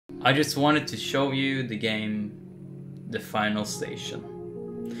I just wanted to show you the game, The Final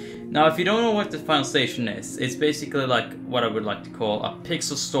Station. Now, if you don't know what The Final Station is, it's basically like what I would like to call a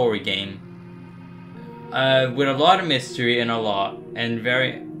pixel story game. With a lot of mystery and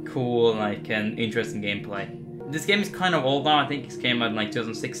very cool and interesting gameplay. This game is kind of old now. I think it came out in like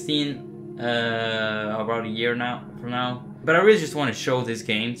 2016, about a year from now. But I really just want to show this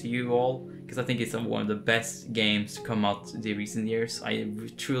game to you all because I think it's one of the best games to come out the recent years. I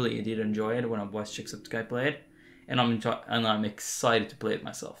truly did enjoy it when I watched Jacksepticeye play it, and I'm excited to play it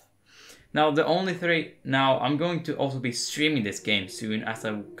myself. Now I'm going to also be streaming this game soon, as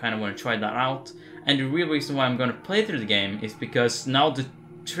I kind of want to try that out. And the real reason why I'm going to play through the game is because now the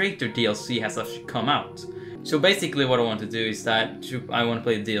Traitor DLC has actually come out. So basically what I want to do is that I want to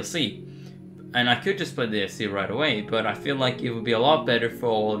play the DLC. And I could just play the DLC right away, but I feel like it would be a lot better for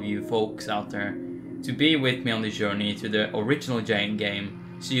all of you folks out there to be with me on this journey to the original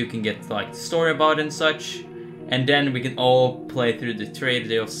game, so you can get like the story about it and such. And then we can all play through the Traitor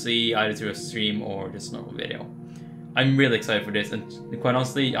DLC either through a stream or just normal video. I'm really excited for this, and quite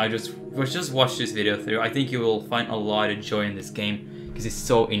honestly, I just watch this video through. I think you will find a lot of joy in this game because it's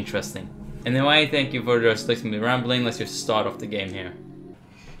so interesting. Anyway, thank you for just listening to me rambling. Let's just start off the game here.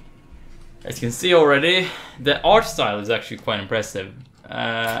 As you can see already, the art style is actually quite impressive.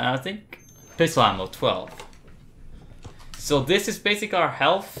 I think pistol ammo 12. So this is basically our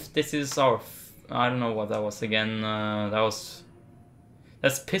health. This is our I don't know what that was again. That's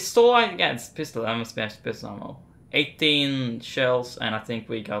pistol. Yeah, it's pistol. That must be pistol ammo. 18 shells, and I think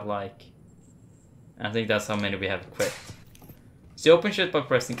we got I think that's how many we have equipped. So you open shit by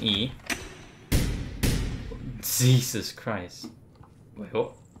pressing E. Jesus Christ. Wait,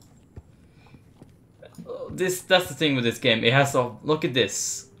 what? That's the thing with this game. It has a look at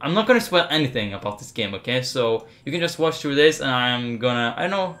this. I'm not gonna spoil anything about this game, okay? So you can just watch through this, and I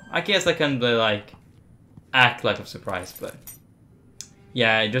know. I guess I can act like I'm surprised, but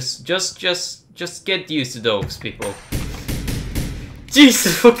yeah, just get used to those people.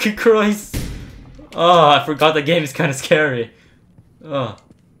 Jesus fucking Christ! Oh, I forgot the game is kind of scary. Oh.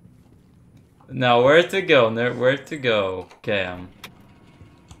 Now where to go? Where to go? Okay,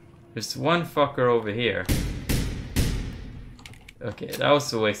 there's one fucker over here. Okay, that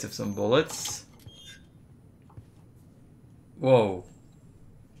was a waste of some bullets. Whoa.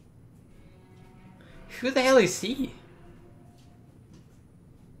 Who the hell is he?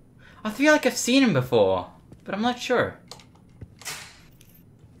 I feel like I've seen him before, but I'm not sure.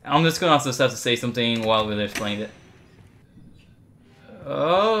 I'm just gonna also have to say something while we're explaining it.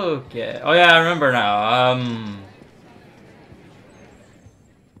 Okay. Oh yeah, I remember now.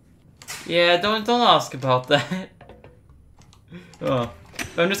 Yeah, don't ask about that. Oh.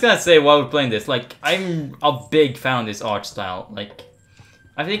 But I'm just gonna say while we're playing this, I'm a big fan of this art style.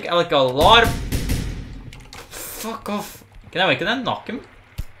 I think I like a lot of. Fuck off! Can I knock him?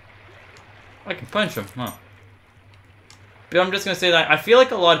 I can punch him, huh? But I'm just gonna say that I feel like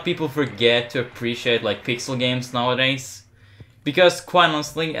a lot of people forget to appreciate pixel games nowadays, because quite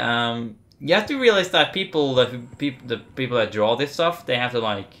honestly, you have to realize that the people that draw this stuff, they have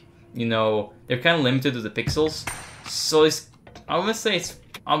to they're kind of limited to the pixels. So I would say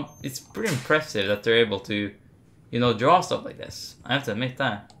it's pretty impressive that they're able to, draw stuff like this. I have to admit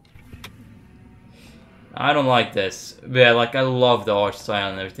that. I don't like this, but yeah, I love the art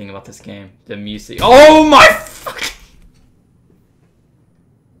style and everything about this game. The music. Oh my fuck!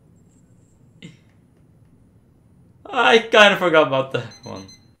 I kind of forgot about that one.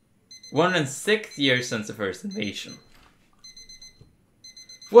 106 years since the first invasion.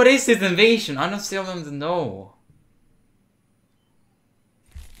 What is this invasion? I don't still want to know.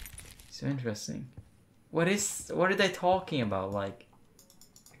 So interesting. What are they talking about? I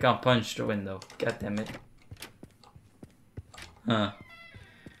can't punch the window. God damn it. Huh.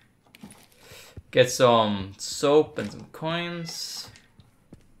 Get some soap and some coins.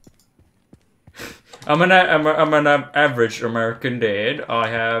 I'm an average American dad.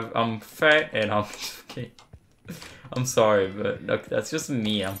 I'm fat and I'm okay. I'm sorry, but look, that's just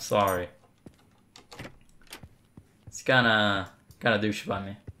me. I'm sorry. It's kinda douche by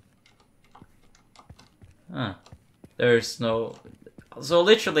me. Huh. There's no. So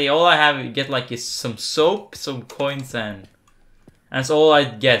literally, all I have to get is some soap, some coins, and that's all I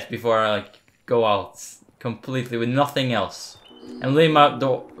get before I go out completely with nothing else, and leave my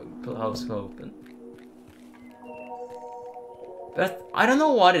house open. But I don't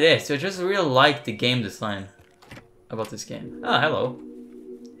know what it is. I just really like the game design about this game. Ah, hello.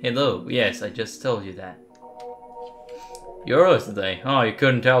 Hello. Yes, I just told you that. You're early today. Oh, you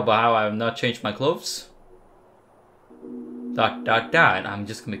couldn't tell by how I have not changed my clothes? I'm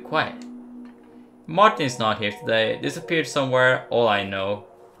just gonna be quiet. Martin's not here today. Disappeared somewhere. All I know.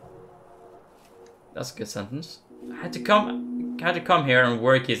 That's a good sentence. I had to come here and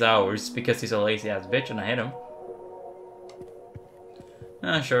work his hours because he's a lazy ass bitch and I hate him.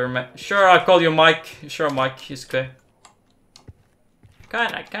 Sure, I'll call you Mike. Sure, Mike, it's okay.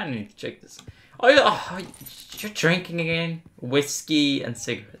 I kinda need to check this. Oh, you're drinking again? Whiskey and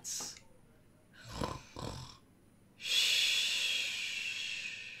cigarettes.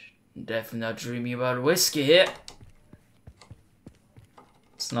 Shh. Definitely not dreaming about whiskey here.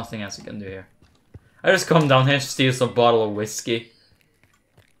 There's nothing else you can do here. I just come down here and steal some bottle of whiskey.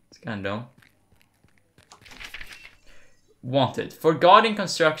 It's kinda dumb. Wanted. For guarding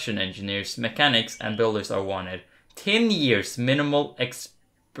construction engineers, mechanics, and builders are wanted. 10 years minimal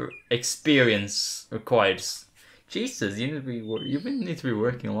experience required. Jesus, you need to be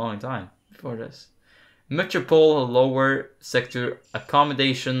working a long time before this. Metropole lower sector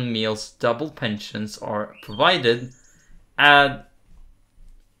accommodation, meals, double pensions are provided. And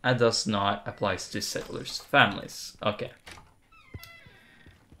does not apply to settlers' families. Okay.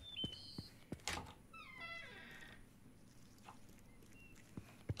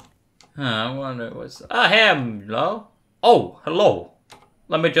 I wonder what's... hello? Oh, hello.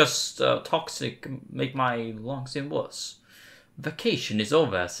 Let me just make my long stay worse. Vacation is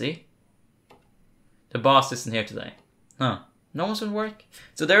over, I see. The boss isn't here today. Huh. No one's at work?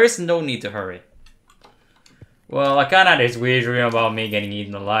 So there is no need to hurry. Well, I kinda had this weird dream about me getting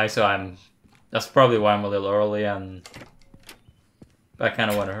eaten alive, so that's probably why I'm a little early and... I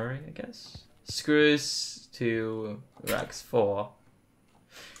kinda wanna hurry, I guess. Screws to racks 4.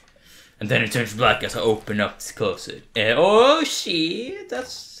 And then it turns black as I open up this closet. Oh shit,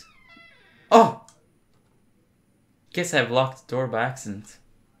 that's... Oh! Guess I've locked the door by accident. ...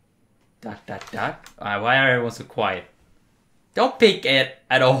 Why are everyone so quiet? Don't peek at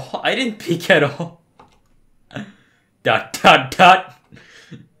all. I didn't peek at all. ... That's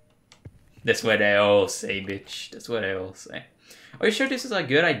what they all say, bitch. That's what they all say. Are you sure this is a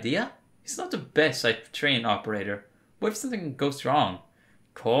good idea? He's not the best train operator. What if something goes wrong?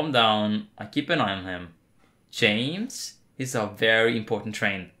 Calm down. I keep an eye on him. James? He's a very important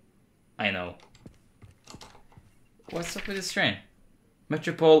train. I know. What's up with this train?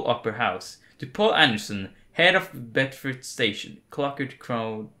 Metropole Upper House. To Paul Anderson, head of Bedford Station. Blocker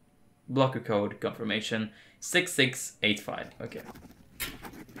code confirmation 6685. Okay.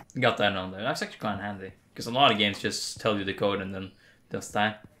 Got that on there. That's actually kind of handy. Because a lot of games just tell you the code and then does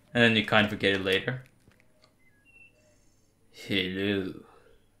that. And then you kind of forget it later. Hello.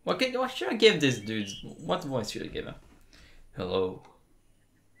 What should I give this dude? What voice should I give him? Hello.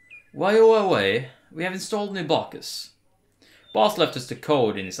 While you're away, we have installed new blockers. Boss left us the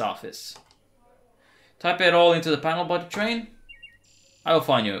code in his office. Type it all into the panel by the train. I will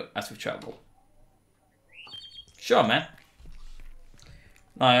find you as we travel. Sure, man.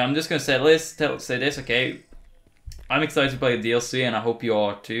 I'm just gonna say this, okay? I'm excited to play the DLC, and I hope you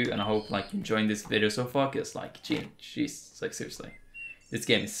are too. And I hope like you're enjoying this video so far. Cause like, jeez, like seriously, this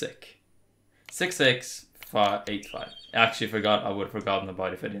game is sick. 66585. I actually forgot. I would have forgotten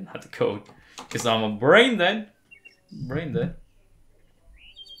about it if I didn't have the code. Cause I'm a brain dead. Brain dead.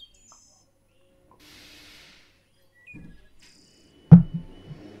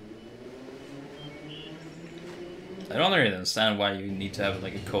 I don't really understand why you need to have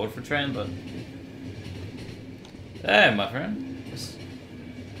like a code for train, but hey, my friend.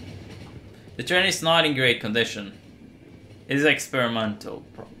 The train is not in great condition. It is an experimental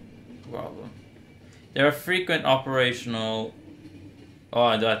problem. There are frequent operational... Oh,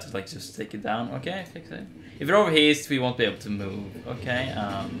 I do have to like just take it down. Okay, fix it. If it overheats, we won't be able to move. Okay,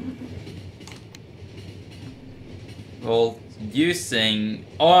 well, using...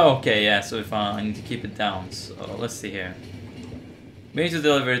 Oh, okay, yeah, so if I need to keep it down. So, let's see here. We need to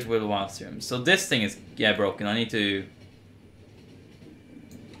deliver it with one serum. So this thing is, yeah, broken. I need to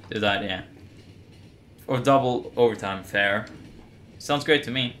do that, yeah. Or double overtime, fair. Sounds great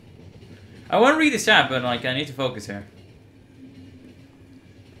to me. I want to read this chat, but like, I need to focus here.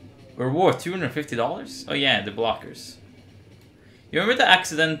 Reward, $250? Oh yeah, the blockers. You remember the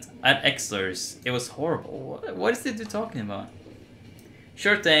accident at Exler's? It was horrible. What is it talking about?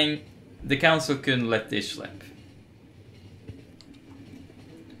 Sure thing, the council couldn't let this slip.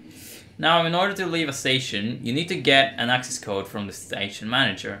 Now, in order to leave a station, you need to get an access code from the station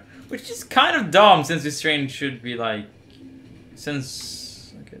manager. Which is kind of dumb, since this train should be like...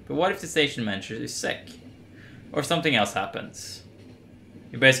 Okay, but what if the station manager is sick? Or something else happens?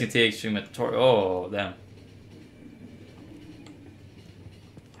 You basically take him at the oh, damn.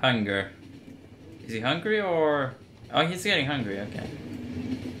 Hunger. Is he hungry or... Oh, he's getting hungry, okay.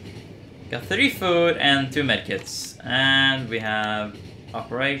 Got 3 food and 2 medkits. And we have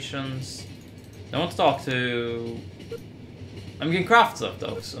operations. I want to talk to... I'm getting craft stuff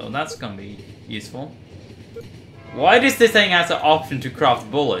though, so that's gonna be useful. Why does this thing has an option to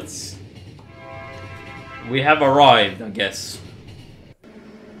craft bullets? We have arrived, I guess.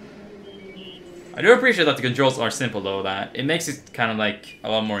 I do appreciate that the controls are simple though, that it makes it kind of like a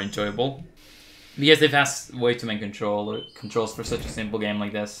lot more enjoyable. Because they've has way too many controls for such a simple game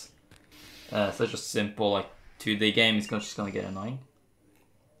like this. Such a simple like 2D game is just gonna get annoying.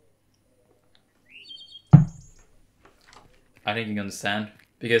 I think you can understand.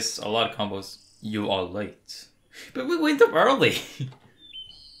 Because a lot of combos, you are late. But we went up early!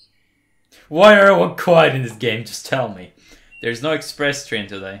 Why are everyone quiet in this game? Just tell me. There's no express train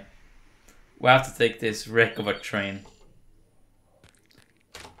today. We have to take this wreck of a train.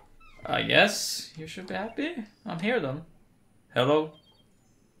 I guess you should be happy. I'm here then. Hello?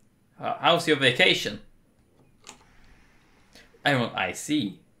 How's your vacation? I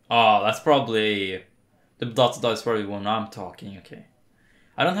see. Oh, that's probably... The dot is probably when I'm talking, okay.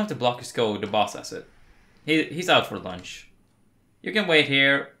 I don't have to block his code, the boss has it. He's out for lunch. You can wait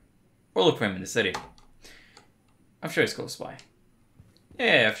here, or look for him in the city. I'm sure he's close by.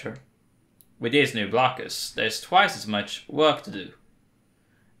 Yeah, sure. With these new blockers, there's twice as much work to do.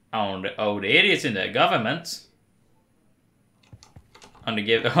 Oh, the idiots in the government. On the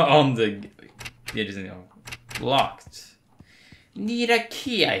idiots in the blocked. Need a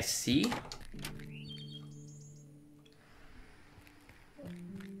key, I see.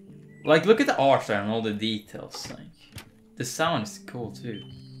 Like, look at the art there and all the details. Like, the sound is cool too.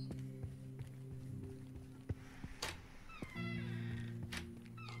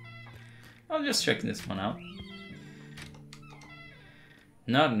 I'm just checking this one out.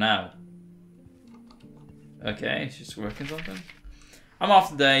 Not now. Okay, she's working something. I'm off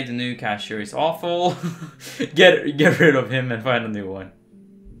today. The new cashier is awful. get rid of him and find a new one.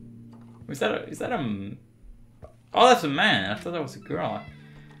 Is that a? Oh, that's a man. I thought that was a girl.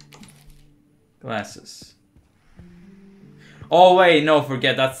 Glasses. Oh wait, no,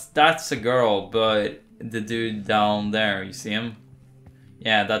 forget that's a girl, but the dude down there, you see him?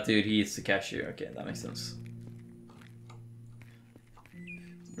 Yeah, that dude, he's the cashier. Okay, that makes sense.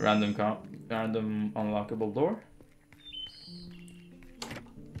 Random unlockable door.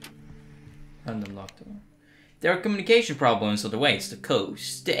 Random locked door. There are communication problems on the way to the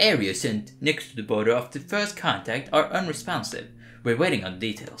coast. The area sent next to the border of the first contact are unresponsive. We're waiting on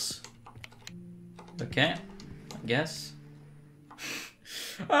details. Okay, I guess.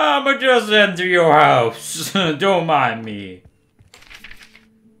 I'ma just enter your house. Don't mind me.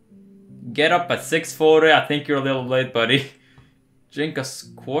 Get up at 6:40. I think you're a little late, buddy. Drink a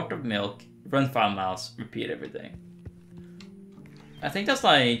quart of milk. Run 5 miles. Repeat everything. I think that's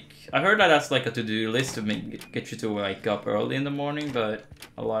like... I heard that that's like a to-do list to get you to wake up early in the morning, but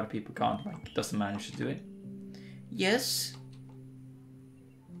a lot of people can't, like, doesn't manage to do it. Yes?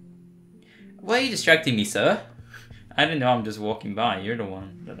 Why are you distracting me, sir? I didn't know I'm just walking by. You're the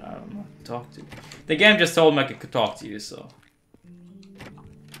one that I don't want to talk to. The game just told me I could talk to you, so...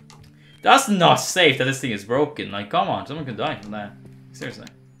 That's not safe that this thing is broken. Like, come on, someone could die from that. Seriously.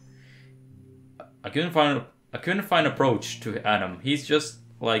 I couldn't find approach to Adam. He's just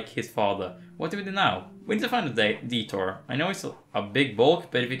like his father. What do we do now? We need to find a detour. I know it's a big bulk,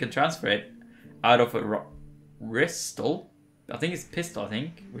 but if we can transfer it out of a pistol. I think it's pistol, I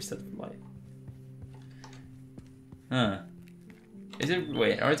think. Reset light. Huh. Is it...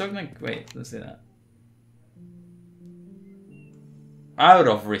 Wait, are we talking like... Wait, let's see that. Out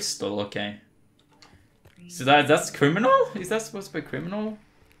of Bristol, okay. So that's criminal? Is that supposed to be criminal?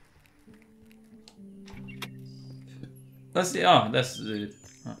 Let's see. Oh, that's the...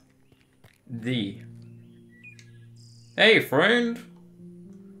 Huh. D. Hey, friend.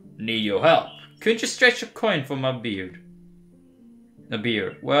 Need your help. Couldn't you stretch a coin for my beard? A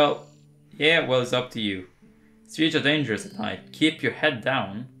beer. Well, yeah, well, it's up to you. Streets are dangerous at night. Keep your head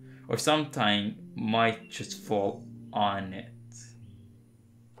down, or sometime might just fall on it.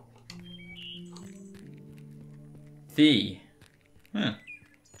 V. Huh.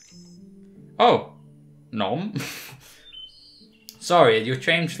 Oh, no. Sorry, your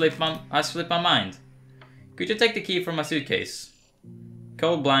train slipped my mind. Could you take the key from my suitcase?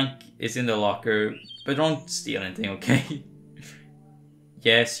 Code blank is in the locker, but don't steal anything, okay?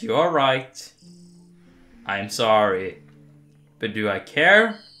 Yes, you are right. I'm sorry. But do I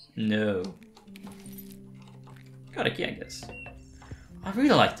care? No. Got a key, I guess. I really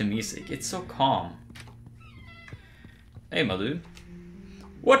like the music. It's so calm. Hey, my dude.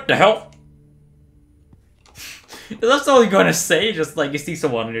 What the hell? That's all you're gonna say, just like you see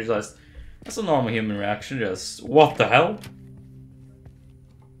someone and you're just... That's a normal human reaction, just... What the hell?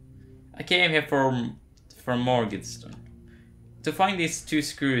 I came here for Morganstone. To find these 2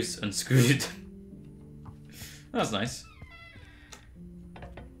 screws unscrewed. That's nice.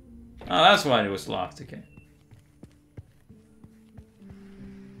 Oh, that's why it was locked, okay.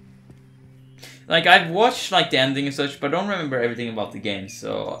 Like, I've watched, like, the ending and such, but I don't remember everything about the game,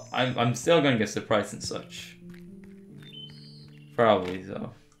 so I'm still gonna get surprised and such. Probably,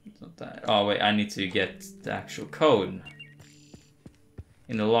 though. Not that. Oh, wait, I need to get the actual code.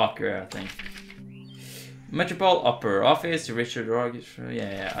 In the locker, I think. Metropole Upper Office, Richard Rogers.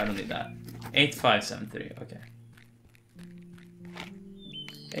 Yeah, I don't need that. 8573, okay.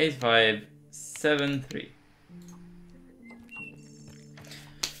 8573.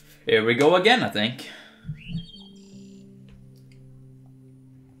 Here we go again, I think.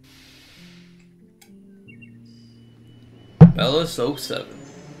 Bellows 07.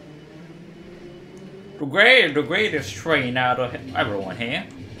 The greatest train out of everyone here.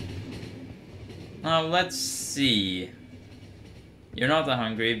 Now let's see. You're not that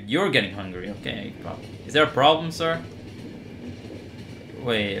hungry. You're getting hungry. Okay. Is there a problem, sir?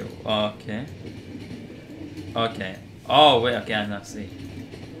 Wait. Okay. Okay. Oh wait. Okay. I not see.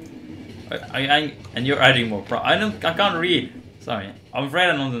 And you're adding more I can't read. Sorry. I'm afraid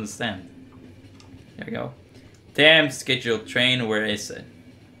I don't understand. There we go. Damn scheduled train. Where is it?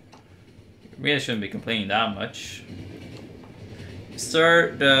 Really shouldn't be complaining that much.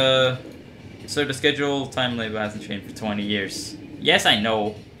 Sir, the scheduled time label hasn't changed for 20 years. Yes, I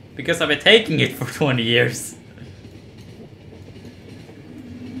know. Because I've been taking it for 20 years.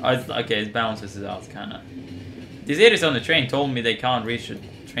 Okay, it balances it out, kinda. These idiots on the train told me they can't reach the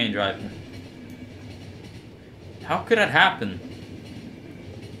train driver. How could that happen?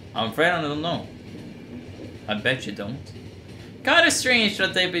 I'm afraid I don't know. I bet you don't. Kinda strange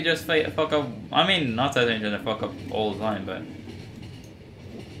that they be just fuck up. I mean, not that they fuck up all the time, but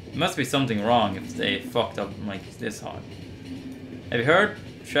it must be something wrong if they fucked up like this hard. Have you heard?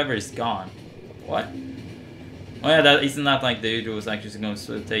 Trevor is gone. What? Oh yeah, isn't that like the dude who was actually going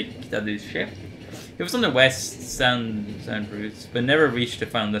to take that dude's ship? He was on the west sand routes, but never reached the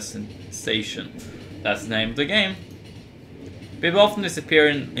final destination. That's the name of the game. People often disappear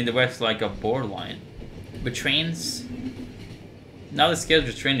in the west like a borderline. But trains... Now the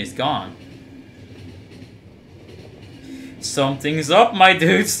scheduled train is gone. Something's up, my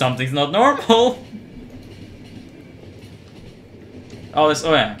dude. Something's not normal. Oh,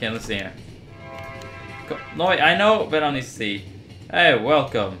 yeah. Okay, let's see here. No, wait, I know, but I need to see. Hey,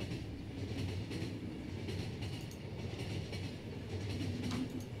 welcome.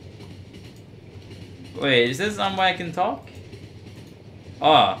 Wait, is this somewhere I can talk?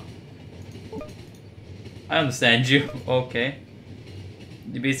 Ah. I understand you. Okay.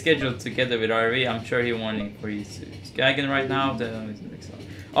 To be scheduled together with RV, I'm sure he wanting for you to Skagen right now.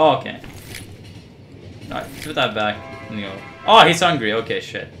 Oh, okay. Alright, put that back. Oh, he's hungry. Okay,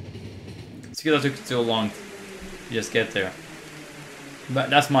 shit. It's because I took too long to just get there. But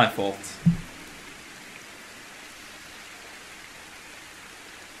that's my fault.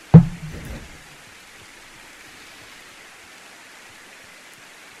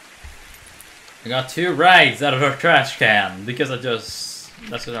 I got 2 rags out of her trash can because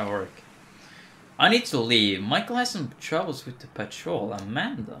that's what I work. I need to leave. Michael has some troubles with the patrol.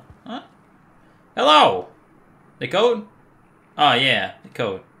 Amanda. Huh? Hello! The code? Oh yeah, the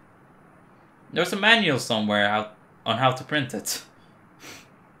code. There's a manual somewhere on how to print it.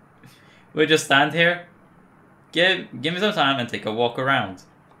 We just stand here. Give me some time and take a walk around.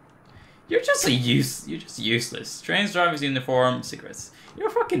 You're just useless. Trains, driver's uniform, cigarettes. You're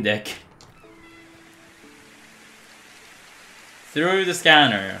a fucking dick. Through the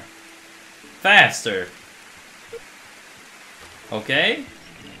scanner. Faster. Okay.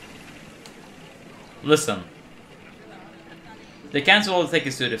 Listen. They cancel all the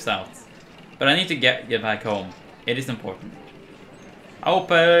tickets to the south. But I need to get back home. It is important. I hope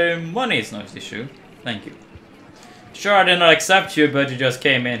money is no issue. Thank you. Sure, I did not accept you, but you just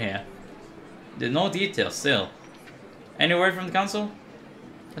came in here. There's no details still. Any word from the council?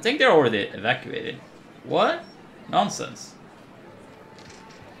 I think they're already evacuated. What? Nonsense.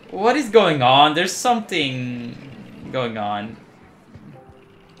 What is going on? There's something going on.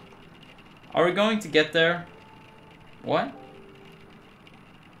 Are we going to get there? What?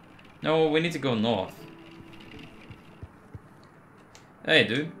 No, we need to go north. Hey,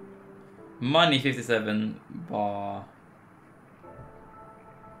 dude. Money 57 bar.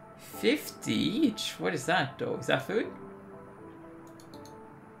 50 each? What is that, though? Is that food?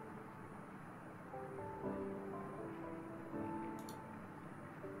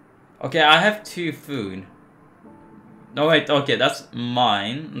 Okay, I have 2 food. No, wait, okay, that's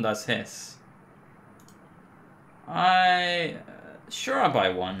mine, and that's his. Sure, I'll buy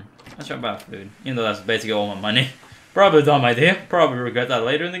 1. I should buy food, even though that's basically all my money. Probably a dumb idea. Probably regret that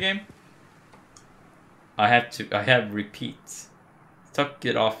later in the game. I have repeat.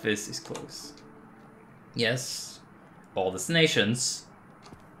 Tucket office is closed. Yes. All destinations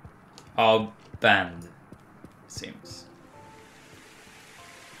are banned, it seems.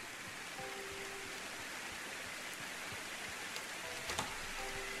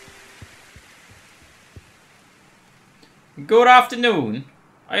 Good afternoon.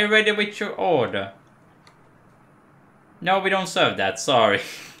 Are you ready with your order? No, we don't serve that, sorry.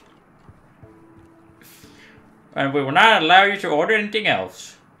 And we will not allow you to order anything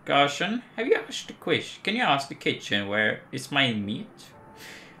else. Caution, have you asked the quiz? Can you ask the kitchen where is my meat?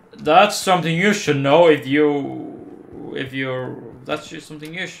 That's something you should know that's just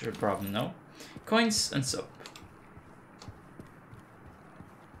something you should probably know. Coins and soap.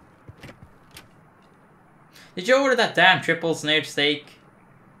 Did you order that damn triple snared steak?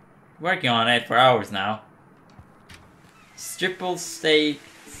 Working on it for hours now. Triple steak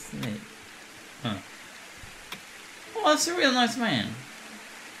snake. Huh. Oh, that's a real nice man.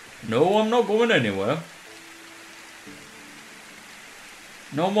 No, I'm not going anywhere.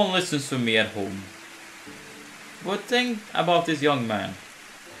 No one listens to me at home. But think about this young man.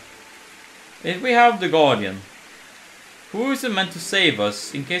 If we have the Guardian, who is it meant to save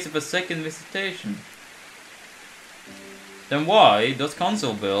us in case of a second visitation? Then why does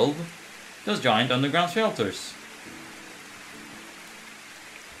Council build those giant underground shelters?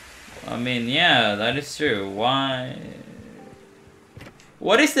 I mean, yeah, that is true. Why?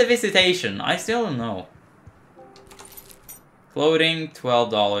 What is the visitation? I still don't know. Clothing,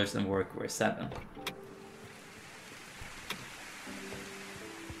 $12 and workwear, 7.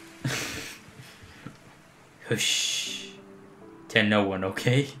 Hush. Tell no one,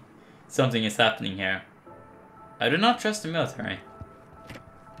 okay? Something is happening here. I do not trust the military.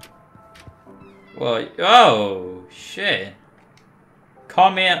 Well, oh, shit.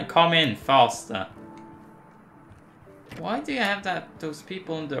 Come in faster. Why do you have those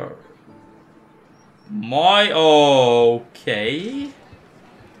people in there? Okay.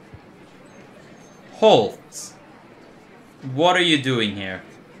 Halt. What are you doing here?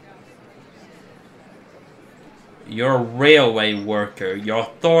 You're a railway worker. Your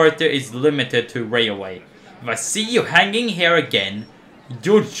authority is limited to railway. If I see you hanging here again,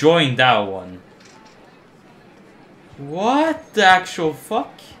 you'll join that one. What the actual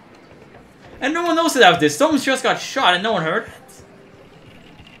fuck? And no one knows about this. Someone just got shot and no one heard it.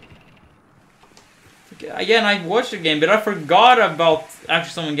 Again, I watched the game, but I forgot about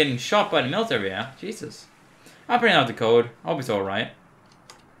actually someone getting shot by the military. Yeah, Jesus. I'll print out the code. Hope it's alright.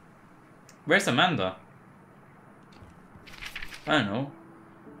 Where's Amanda? I don't know.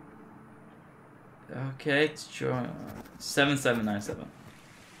 Okay, it's 7797.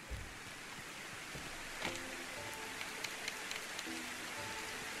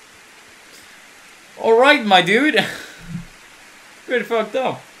 Alright, my dude. Pretty fucked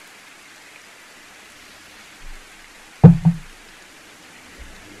up.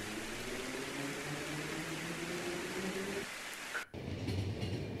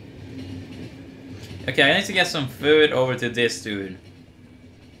 Okay, I need to get some food over to this dude.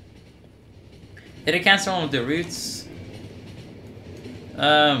 Did I cancel one of the routes?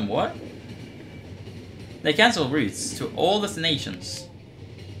 What? They cancel routes to all destinations.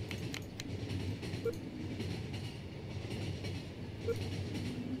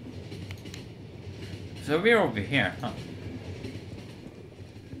 So we're over here, huh?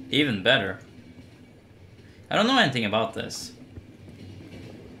 Even better. I don't know anything about this.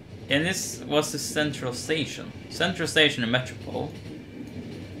 And this was the central station. Central station in Metropole.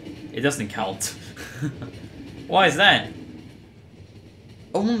 It doesn't count. Why is that?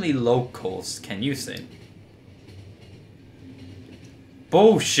 Only locals can use it.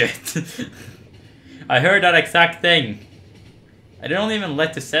 Bullshit! I heard that exact thing. I don't even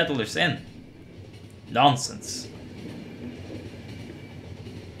let the settlers in. Nonsense.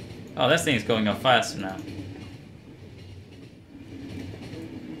 Oh, this thing is going up faster now.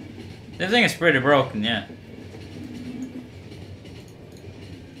 This thing is pretty broken, yeah.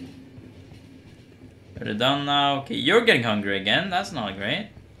 Are they done now? Okay, you're getting hungry again. That's not great.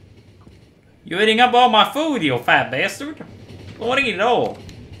 You're eating up all my food, you fat bastard. I want to eat it all.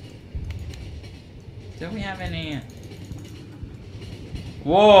 Do we have any...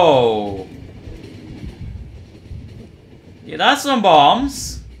 Whoa. Yeah, that's some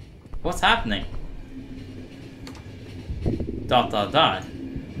bombs. What's happening? ...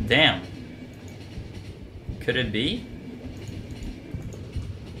 Damn. Could it be?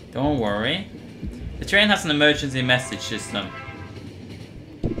 Don't worry. The train has an emergency message system.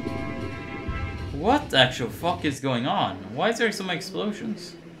 What the actual fuck is going on? Why is there so many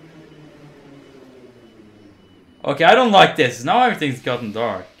explosions? Okay, I don't like this. Now everything's gotten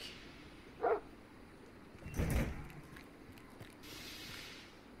dark.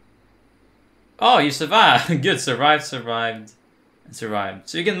 Oh, you survived. Good, survived.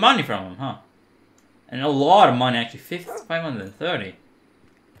 So you get money from them, huh? And a lot of money, actually. 530.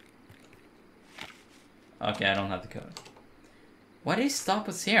 Okay, I don't have the code. Why did he stop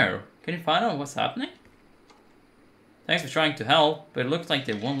us here? Can you find out what's happening? Thanks for trying to help, but it looks like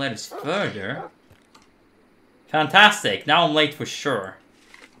they won't let us further. Fantastic! Now I'm late for sure.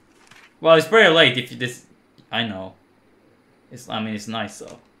 Well, it's pretty late if you this. I know. I mean, it's nice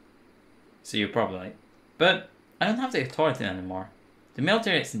though. So you're probably late. But I don't have the authority anymore. The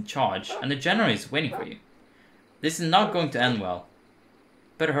military is in charge, and the general is waiting for you. This is not going to end well.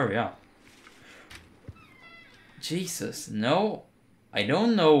 Better hurry up. Jesus, no. I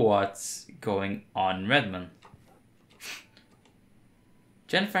don't know what's going on in Redmond.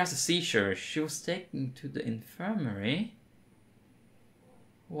 Jennifer has a seizure. She was taken to the infirmary.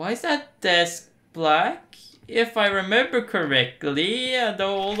 Why is that desk black? If I remember correctly,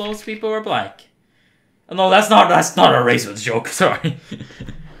 all those people were black. No, that's not a racist joke, sorry.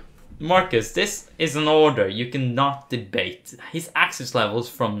 Marcus, this is an order you cannot debate. His access levels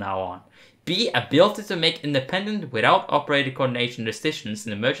from now on. B. Ability to make independent without operator coordination decisions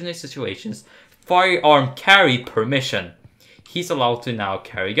in emergency situations. Firearm carry permission. He's allowed to now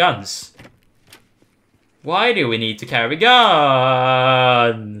carry guns. Why do we need to carry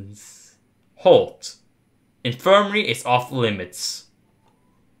guns? Halt. Infirmary is off limits.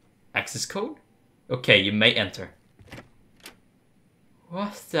 Access code? Okay, you may enter.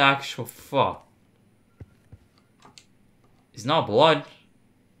 What the actual fuck? It's not blood.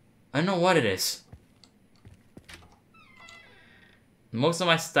 I don't know what it is. Most of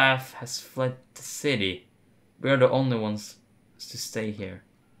my staff has fled the city. We are the only ones to stay here.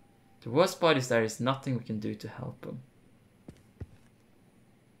 The worst part is there is nothing we can do to help them.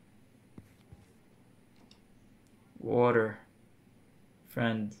 Water.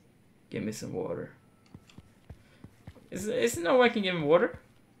 Friend, give me some water. Is there no way I can give him water?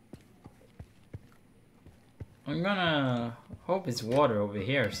 I'm gonna hope it's water over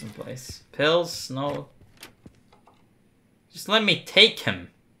here someplace. Pills? No. Just let me take him.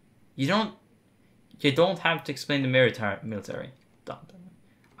 You don't have to explain the military.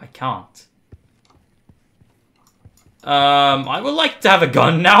 I can't. I would like to have a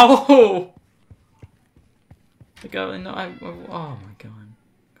gun now. Like, oh my god.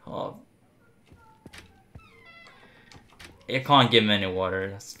 Oh. You can't give him any water.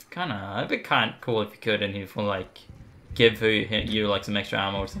 That's it'd be kind of cool if you could, and he would like give you like some extra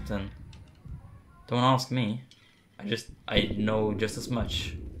ammo or something. Don't ask me. I know just as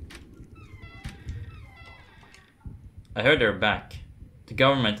much. I heard they're back. The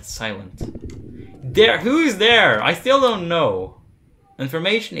government is silent. Who's there? I still don't know.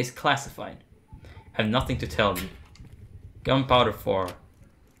 Information is classified. I have nothing to tell you. Gunpowder for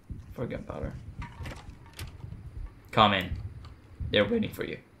gunpowder. Come in. They're waiting for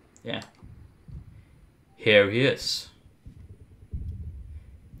you. Yeah. Here he is.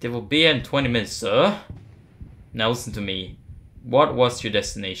 They will be in 20 minutes, sir. Now listen to me. What was your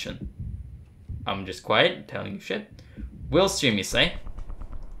destination? I'm just quiet, telling you shit. We'll stream, you say?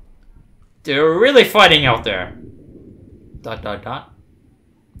 They're really fighting out there. ...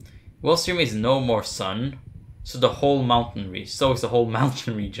 Will stream is no more sun, so is the whole mountain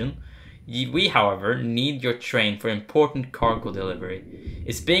region. We, however, need your train for important cargo delivery.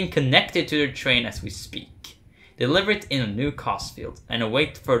 It's being connected to the train as we speak. Deliver it in a new cost field and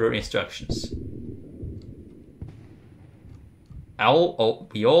await further instructions.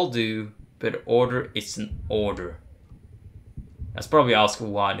 We all do, but order is an order. That's probably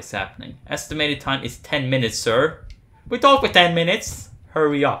asking why this is happening. Estimated time is 10 minutes, sir. We talk for 10 minutes.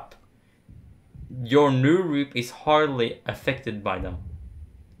 Hurry up. Your new route is hardly affected by them.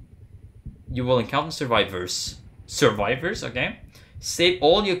 You will encounter survivors. Survivors, okay? Save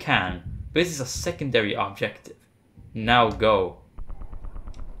all you can. This is a secondary objective. Now go.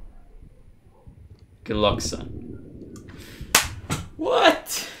 Good luck, son.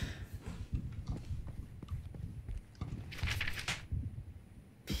 What?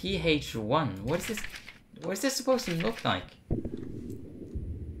 PH1. What is this? What is this supposed to look like?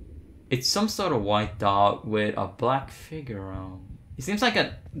 It's some sort of white dot with a black figure around. It seems like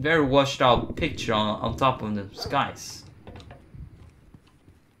a very washed out picture on top of the skies.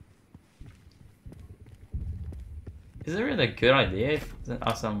 Is it really a good idea if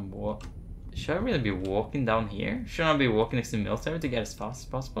as I'm should I really be walking down here? Shouldn't I be walking next to the military to get as fast as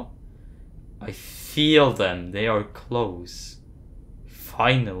possible? I feel them. They are close.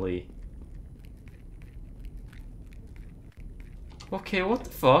 Finally. Okay, what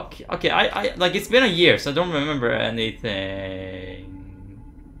the fuck? Okay, I like it's been a year, so I don't remember anything.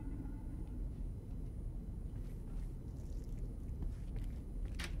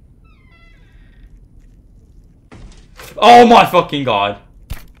 Oh my fucking god.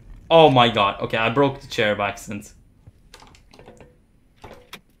 Oh my god. Okay, I broke the chair by accident.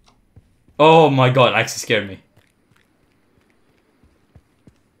 Oh my god, actually scared me.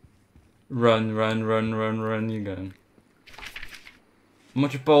 Run, run, run, run, run, you going.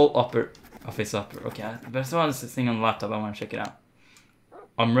 Multiple upper office upper. Okay, but I saw this thing on the laptop, I wanna check it out.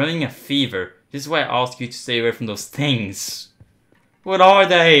 I'm running a fever. This is why I ask you to stay away from those things. What are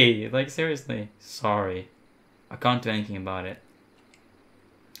they? Like seriously. Sorry. I can't do anything about it.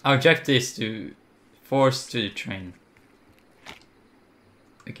 Our objective is to force to the train.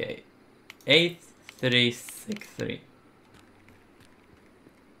 Okay. 8363.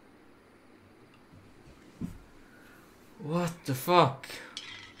 What the fuck?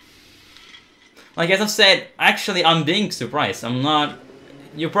 Like as I've said, actually I'm being surprised. I'm not...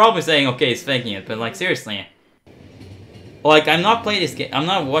 You're probably saying, okay, it's faking it, but like seriously. Like I'm not playing this game, I'm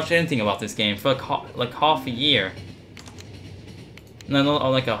not watching anything about this game for like half a year. No,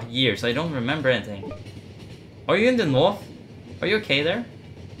 like a year, so I don't remember anything. Are you in the north? Are you okay there?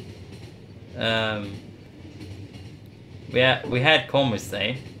 We had Colmer's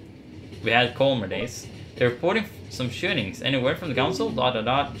Day. We had Colmer days. They're reporting some shootings. Any word from the council? Dot dot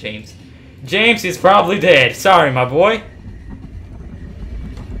dot. James. James is probably dead. Sorry, my boy.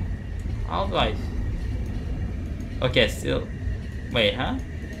 How do I? Okay, still. Wait, huh?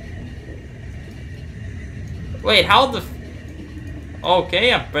 Wait, how the?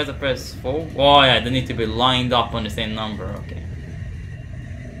 Okay, I press 4. Oh yeah, they need to be lined up on the same number. Okay.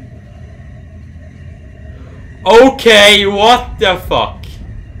 Okay, what the fuck?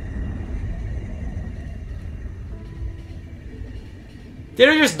 Did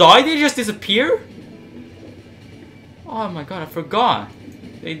they just die? Did they just disappear? Oh my god, I forgot.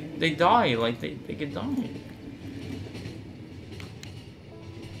 They die, like they could die.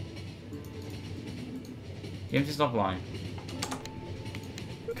 You have to stop lying.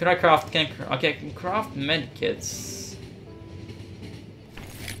 Could I craft? Okay, I can craft medkits.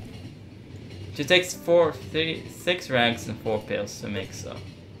 It takes 6 rags and 4 pills to make so.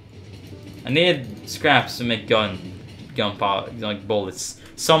 I need scraps to make gunpowder, like bullets.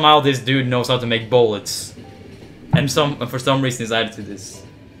 Somehow this dude knows how to make bullets, and for some reason he's added to this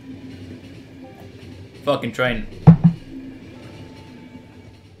fucking train.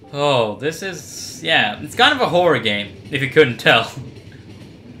 Oh, this is, yeah, it's kind of a horror game, if you couldn't tell.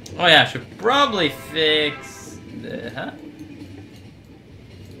 Oh yeah, I should probably fix the, huh?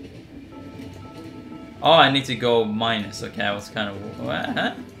 Oh, I need to go minus, okay, I was kind of, what,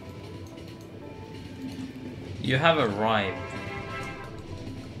 huh? You have arrived.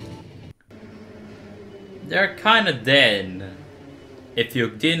 They're kind of dead. If you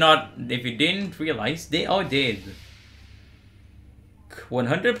didn't realize, they are dead.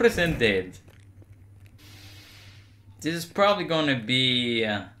 100% dead. This is probably gonna be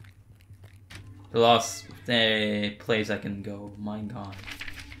the last place I can go. My god.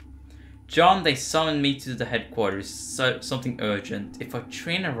 John, they summoned me to the headquarters. Something urgent. If a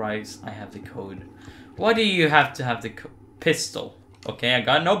train arrives, I have the code. Why do you have to have the pistol? Okay, I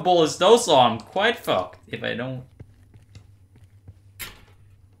got no bullets though, so I'm quite fucked if I don't.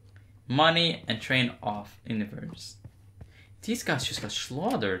 Money and train off universe. These guys just got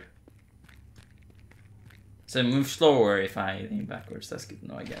slaughtered. So move slower if I aim backwards. That's good to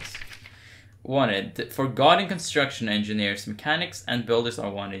know, I guess. Wanted. Forgotten construction engineers, mechanics, and builders are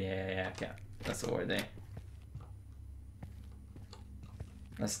wanted. Yeah, okay. That's the word there.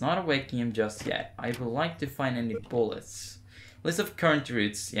 Let's not awaken him just yet. I would like to find any bullets. List of current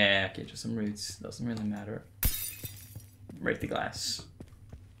routes. Yeah, okay, just some routes. Doesn't really matter. Break the glass.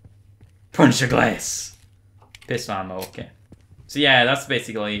 Punch the glass! Pistol ammo, okay. So yeah, that's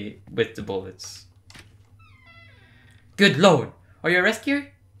basically with the bullets. Good lord! Are you a rescuer?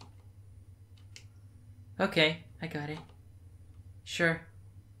 Okay, I got it. Sure.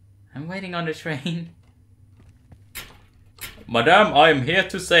 I'm waiting on the train. Madame, I am here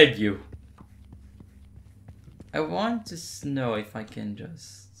to save you. I want to know if I can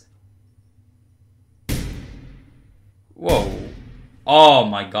just... Whoa. Oh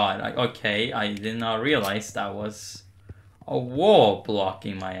my god. Okay, I did not realize that was a wall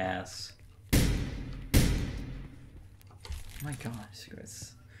blocking my ass. My gosh,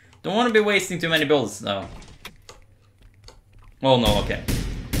 Chris. Don't want to be wasting too many bullets, though. Oh no, okay.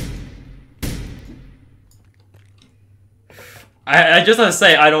 I just want to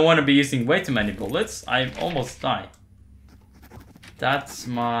say, I don't want to be using way too many bullets. I almost died. That's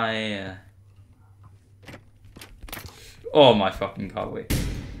my... Oh my fucking god, wait.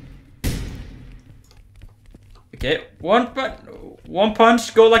 Okay, one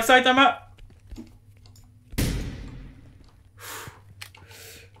punch, go like Saitama.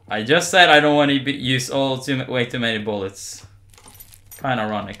 I just said I don't want to use way too many bullets. Kind of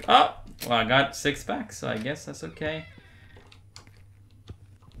ironic. Oh, well, I got 6 packs, so I guess that's okay.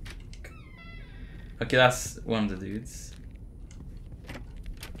 Okay, that's one of the dudes.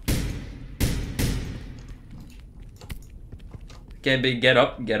 Okay, big, get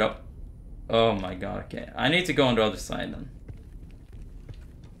up, get up. Oh my god, okay. I need to go on the other side then.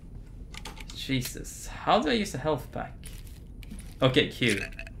 Jesus, how do I use the health pack? Okay, Q.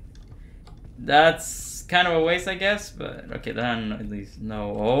 That's kind of a waste, I guess, but okay, then at least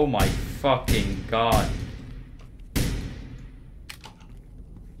no. Oh my fucking god.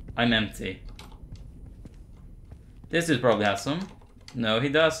 I'm empty. This dude probably has some. No, he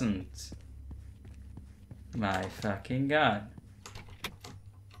doesn't. My fucking god.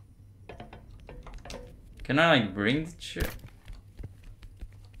 Can I like bring the shit?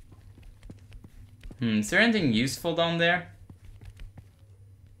 Is there anything useful down there?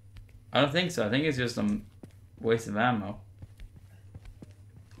 I don't think so. I think it's just a waste of ammo.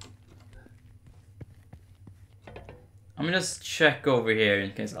 I'm gonna just check over here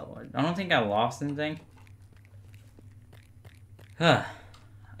in case I don't think I lost anything.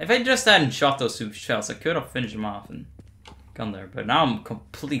 If I just hadn't shot those 2 shells, I could have finished them off and gone there. But now I'm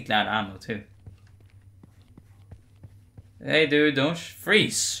completely out of ammo too. Hey dude, don't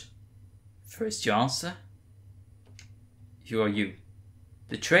freeze. First Johnson. Who are you?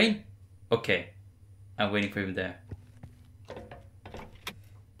 The train? Okay. I'm waiting for him there. So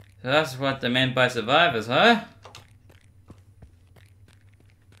that's what they meant by survivors, huh?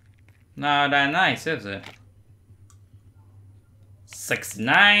 Not that nice, is it?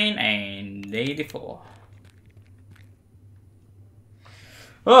 69 and 84.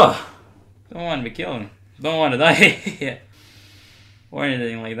 Oh! Don't want to be killed. Don't want to die. Yeah. Or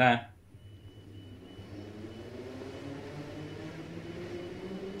anything like that.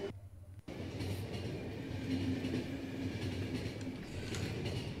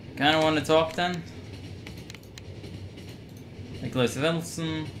 Kinda want to talk then? Nicholas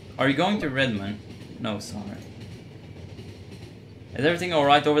Wilson. Are you going to Redmond? No, sorry. Is everything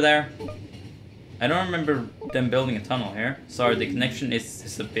alright over there? I don't remember them building a tunnel here. Sorry, the connection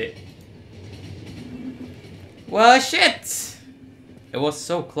is a bit... Well, shit! It was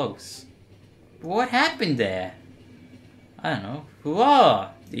so close. What happened there? I don't know. Who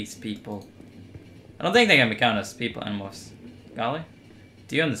are these people? I don't think they can be counted as people anymore. Golly?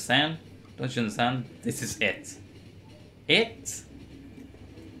 Do you understand? Don't you understand? This is it. It?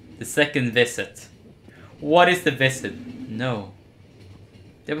 The second visit. What is the visit? No.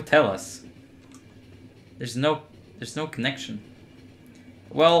 They would tell us. There's no connection.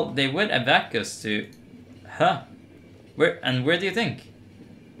 Well, they would evacuate us to... Huh? Where do you think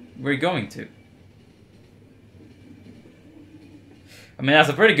we're going to? I mean, that's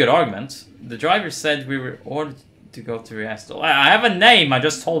a pretty good argument. The driver said we were ordered to go to Riastal. I have a name, I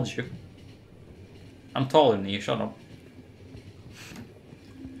just told you. I'm taller than you, shut up.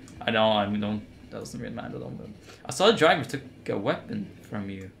 I don't, that doesn't really matter though, but I saw the driver took a weapon from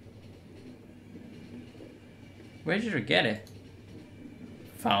you. Where did you get it?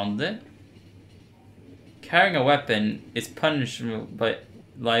 Found it? Carrying a weapon is punishable by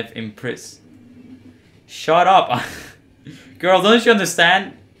life in prison. Shut up! Girl, don't you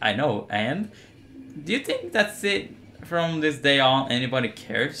understand? I know, and? Do you think that's it from this day on? Anybody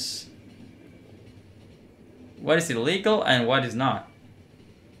cares? What is illegal and what is not?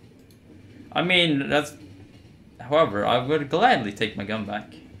 I mean, that's... However, I would gladly take my gun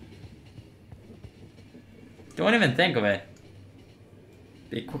back. Don't even think of it.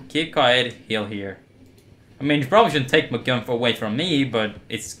 Keep quiet, he'll hear. I mean, you probably shouldn't take my gun away from me, but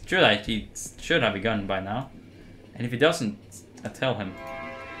it's true that he should have a gun by now. And if he doesn't, I tell him.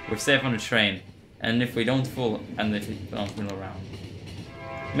 We're safe on the train. And if we don't fool around.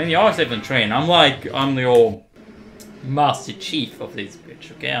 I mean, you are safe on the train. I'm the old Master Chief of this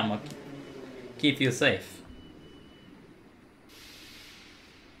bitch, okay? I'm gonna keep you safe.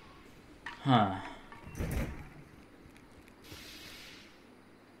 Huh.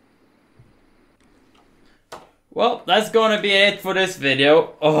 Well, that's gonna be it for this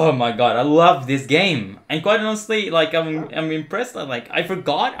video. Oh my god, I love this game. And quite honestly, like, I'm impressed. Like, I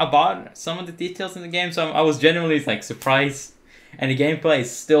forgot about some of the details in the game, so I was genuinely, like, surprised. And the gameplay is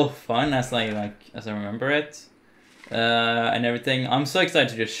still fun as I remember it. And everything. I'm so excited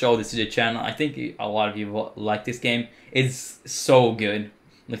to just show this to the channel. I think a lot of you will like this game. It's so good.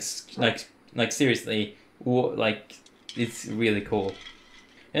 Like seriously, like, it's really cool.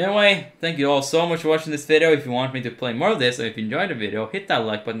 Anyway, thank you all so much for watching this video. If you want me to play more of this, or if you enjoyed the video, hit that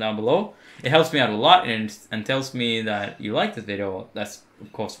like button down below. It helps me out a lot and tells me that you like this video. That's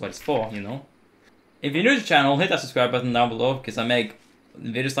of course what it's for, you know. If you're new to the channel, hit that subscribe button down below because I make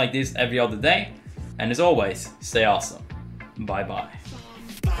videos like this every other day. And as always, stay awesome. Bye bye.